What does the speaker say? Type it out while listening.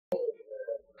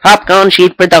Popcorn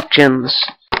Sheet Productions.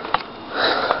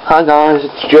 Hi guys,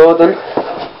 it's Jordan.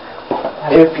 I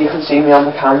hope you can see me on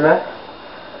the camera.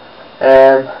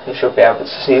 You should be able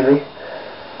to see me.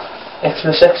 It's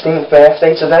my 16th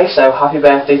birthday today, so happy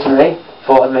birthday to me.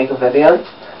 Thought I'd make a video.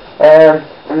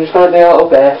 I'm just going to do a little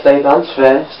birthday dance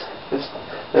first. Just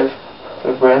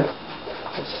with Bryn.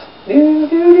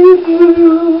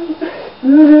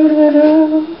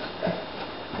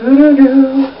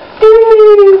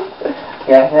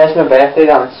 Yeah, there's my birthday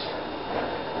dance.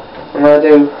 I'm going to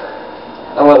do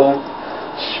a little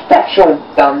special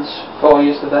dance for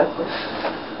you today.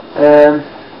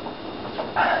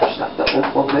 Just have to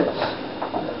unplug this.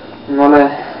 I'm going to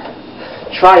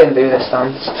try and do this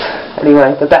dance.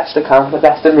 Anyway, the best I can, the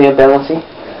best of my ability.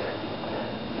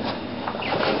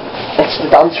 It's the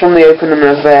dance from the opening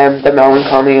of The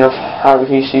Melancholy of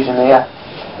Harvey Susan Here.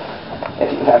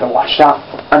 If you've ever watched that.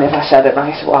 And if I said it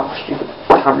right, wow, stupid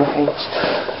camera paints.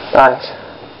 Right.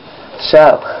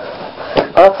 So,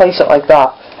 I'll place it like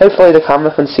that. Hopefully the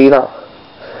camera can see that.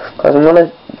 Because I'm going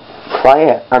to play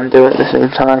it and do it at the same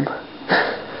time.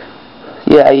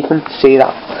 Yeah, you can see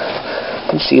that.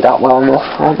 You can see that well enough,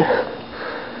 can't you?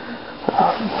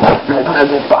 Maybe a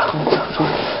bit backwards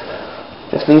actually.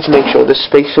 Just need to make sure there's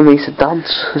space for me to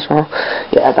dance as well.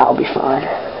 Yeah, that'll be fine.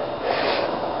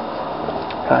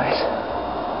 Right.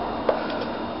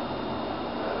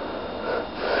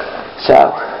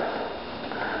 So,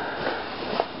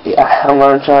 yeah, I'm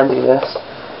going to try and do this.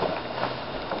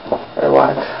 Oh,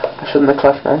 wow, I shouldn't have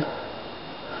clicked then.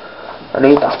 I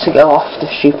need that to go off the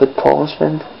stupid pause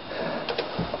thing.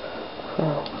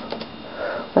 Oh.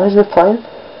 Why isn't it playing?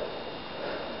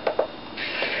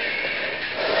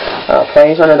 Oh, it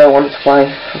plays when I don't want it to play.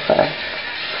 Okay.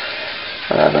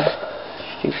 Whatever.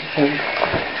 Stupid thing.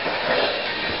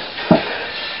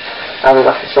 I haven't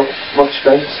got so much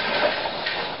space.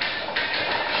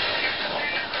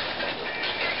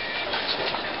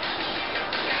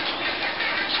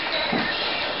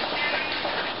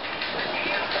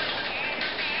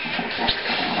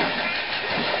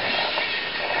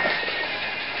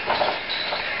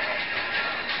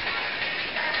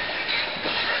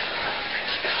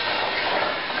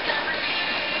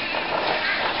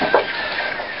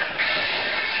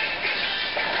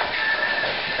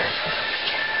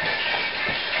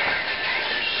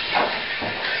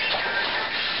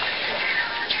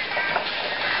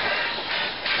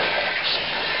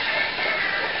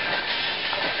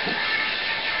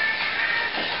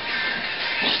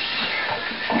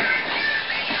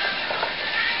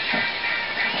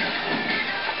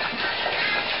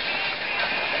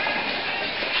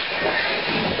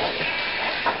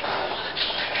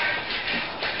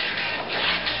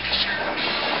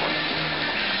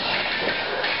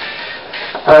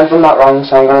 I've done that wrong,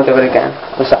 so I'm going to do it again,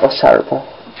 because that was terrible.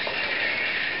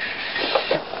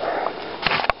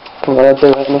 I'm going to do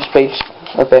it in a space,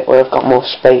 a bit where I've got more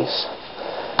space.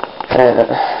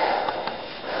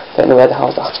 Don't know where the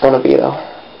hell that's going to be though.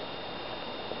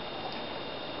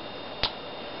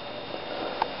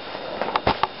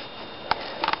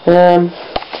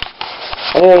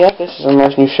 Anyway, yeah, this is a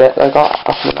nice new shirt that I got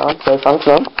off my dad, so thanks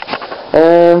man.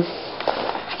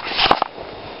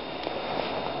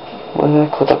 Where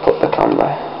could I put the camera?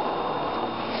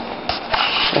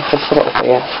 I could put it up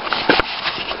here.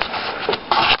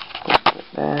 Put it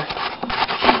there.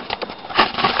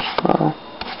 Oh.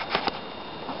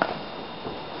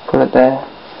 Put it there.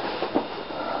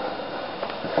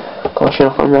 Of course you're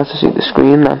not going to be able to see the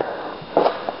screen then,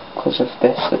 because of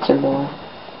this that's in the way.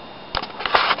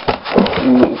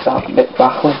 Move that bit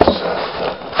backwards,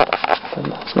 then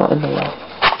that's not in the way.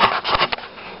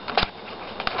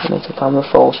 And if the camera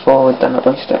falls forward, then at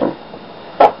least it'll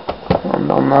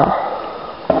land on that.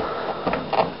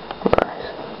 Right.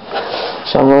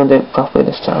 So I'm going to do it properly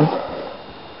this time.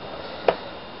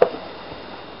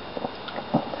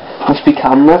 Must be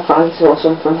camera fancy or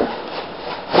something.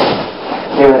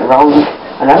 Doing it wrong.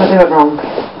 I never do it wrong.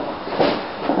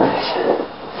 Right.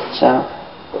 So.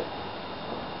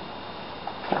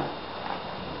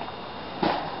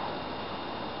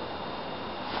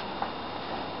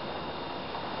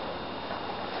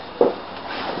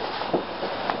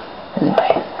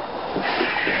 Anyway.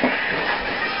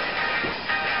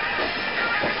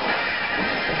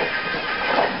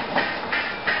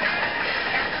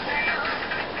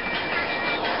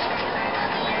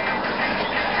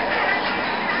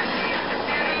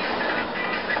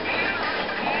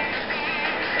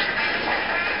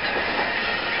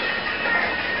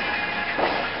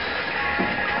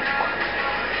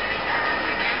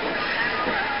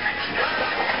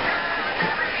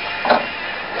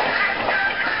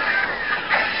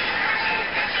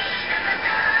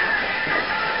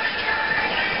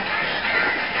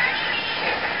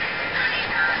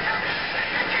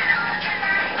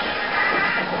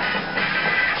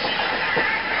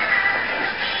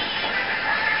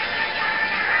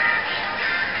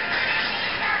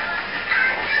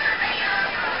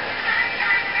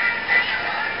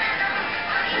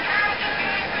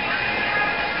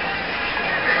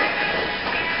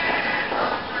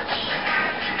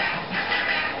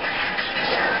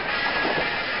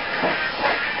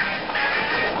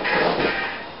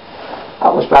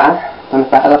 Done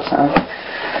it better that time.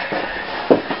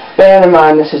 Bear in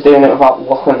mind this is doing it without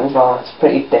looking as well, it's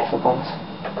pretty difficult.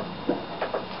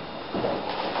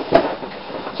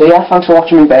 So yeah, thanks for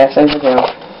watching my birthday video.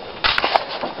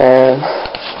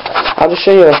 I'll just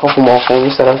show you a couple more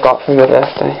things that I've got for my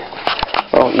birthday.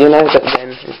 Well, you know that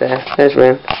Rin is there. There's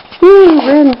Rin. Woo,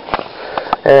 Rin!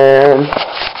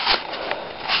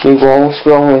 My wall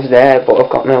scroll is there, but I've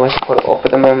got nowhere to put it up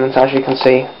at the moment. As you can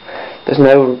see, there's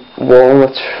no wall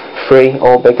that's free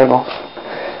or big enough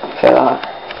for that.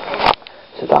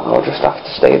 So that'll just have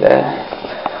to stay there.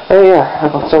 Oh yeah, I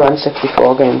got some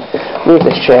N64 game. Move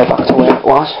this chair back to where it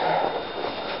was.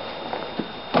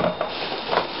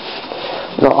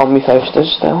 Not on my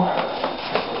posters still.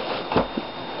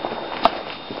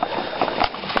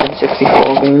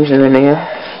 N64 games are in here.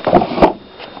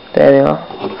 There they are.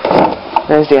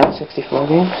 There's the N64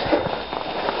 games.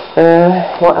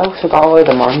 What else? I got a load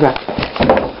of manga.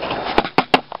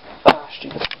 Ah,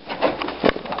 stupid.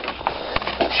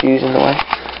 Shoes in the way.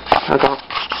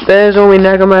 There's only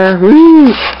Mega Man.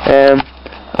 Woo!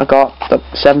 I got the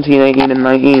 17, 18 and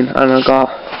 19, and I got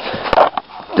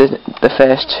the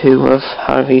first two of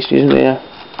Harvey Susan Mia,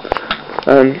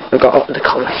 and I got up to the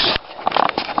comics.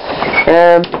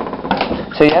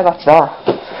 So yeah, that's that.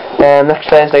 Next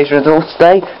Thursday's results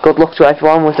day. Good luck to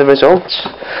everyone with the results.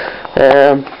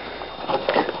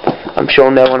 I'm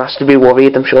sure no one has to be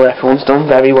worried. I'm sure everyone's done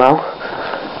very well.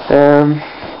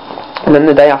 And then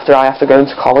the day after I have to go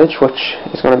into college, which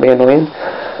is going to be annoying.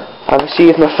 I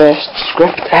received my first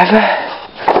script ever.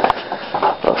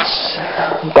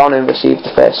 I've gone and received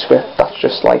the first script. That's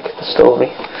just like the story.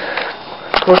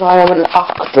 Because I am an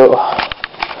actor.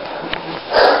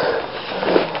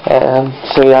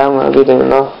 So yeah, I'm going to be doing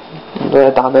that.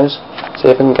 Where Dad is. See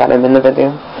if I can get him in the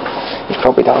video. He's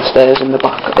probably downstairs in the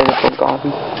back, in the front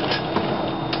garden.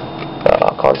 Oh,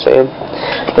 I can't see him.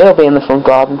 He'll be in the front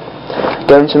garden.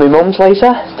 Going to my mum's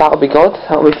later. That'll be good.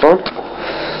 That'll be fun.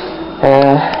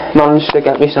 Managed to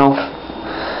get myself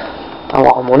a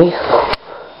lot of money.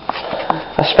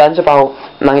 I spent about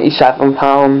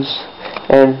 £97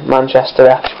 in Manchester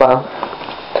Expo,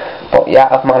 but yeah,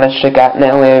 I've managed to get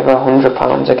nearly over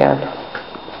 £100 again.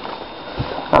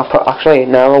 Actually,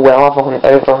 no, I will have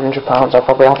over £100. I'll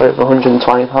probably have over £120.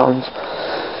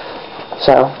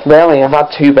 So really, I've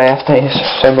had 2 birthdays,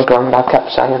 so my granddad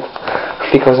kept saying,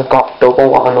 because I've got double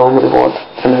what I normally would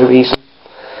for no reason.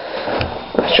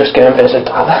 Let's just go and visit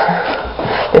Dad.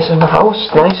 This is my house.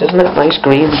 Nice, isn't it? Nice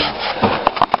green.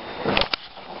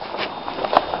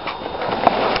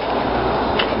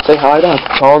 Say hi, Dad.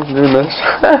 Sean's doing this.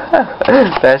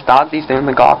 There's Dad. He's doing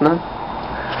the gardening.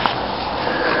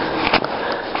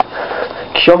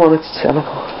 Come on, it's 10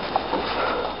 o'clock.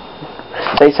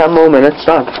 Say 10 more minutes,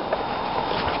 Dad.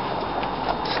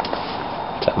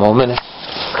 10 more minutes.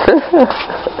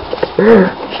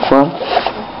 Come on.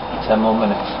 10 more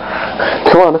minutes.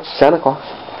 Come on, it's 10 o'clock.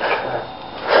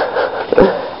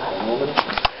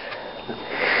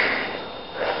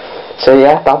 So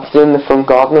yeah, Dad's doing the front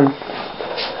gardening.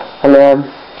 And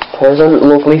here's a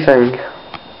lovely thing.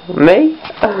 Me?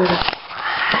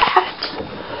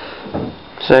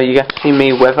 So you get to see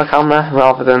me with a camera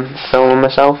rather than filming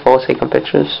myself or taking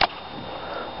pictures.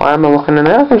 Why am I looking in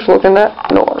there? I'm just looking there.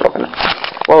 No, I'm looking there.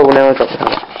 Whoa, now I dropped the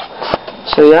camera.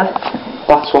 So yeah,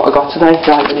 that's what I got today.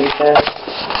 Right beneath there.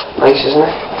 Nice, isn't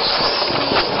it?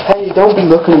 Hey, don't be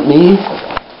looking at me.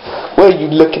 What are you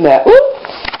looking at? Woo!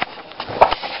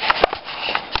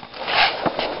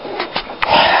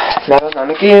 Never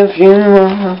gonna give you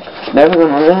up. Never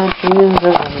gonna let you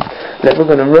down. Never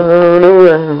gonna run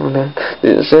around and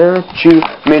desert you,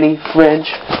 mini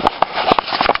fridge.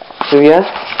 So yeah,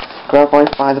 grab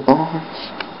life by the balls.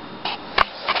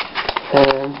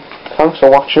 Thanks for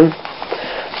watching.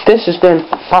 This has been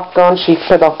Popcorn Sheep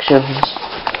Productions.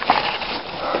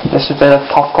 This has been a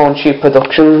Popcorn Sheep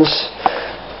Productions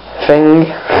thing.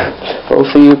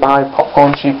 Brought to you by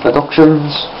Popcorn Sheep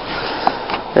Productions.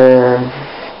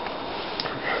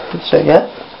 So yeah,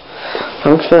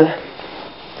 thanks for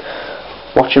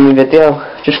watching my video.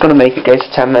 Just gonna make it go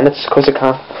to 10 minutes because I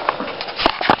can.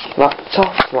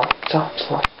 Laptops.